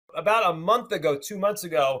about a month ago, 2 months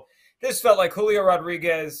ago, this felt like Julio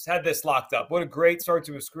Rodriguez had this locked up. What a great start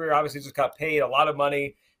to his career. Obviously, just got paid a lot of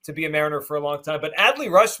money to be a Mariner for a long time. But Adley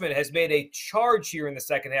Rutschman has made a charge here in the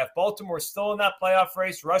second half. Baltimore's still in that playoff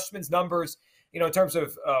race. Rutschman's numbers, in terms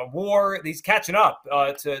of WAR, he's catching up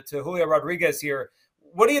to Julio Rodriguez here.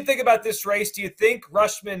 What do you think about this race? Do you think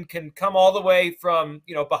Rutschman can come all the way from,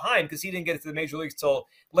 behind, because he didn't get to the major leagues till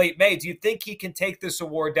late May? Do you think he can take this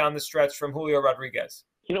award down the stretch from Julio Rodriguez?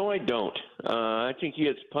 I don't. I think he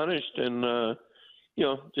gets punished, and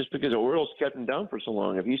just because the Orioles kept him down for so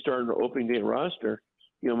long. If he started an opening day roster,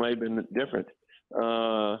 it might have been different.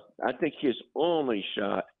 I think his only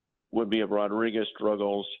shot would be if Rodriguez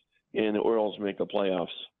struggles and the Orioles make the playoffs.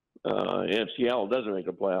 And if Seattle doesn't make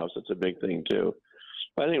the playoffs, that's a big thing too.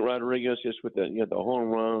 But I think Rodriguez, just with the the home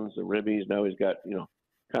runs, the ribbies, now he's got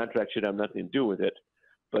contract should have nothing to do with it,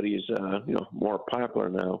 but he's more popular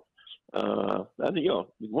now. I think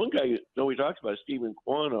one guy nobody talks about is Stephen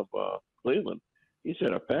Kwan of Cleveland. He's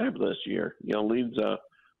had a fabulous year. Leads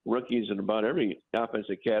rookies in about every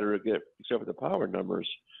offensive category except for the power numbers.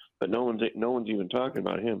 But no one's even talking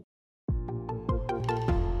about him.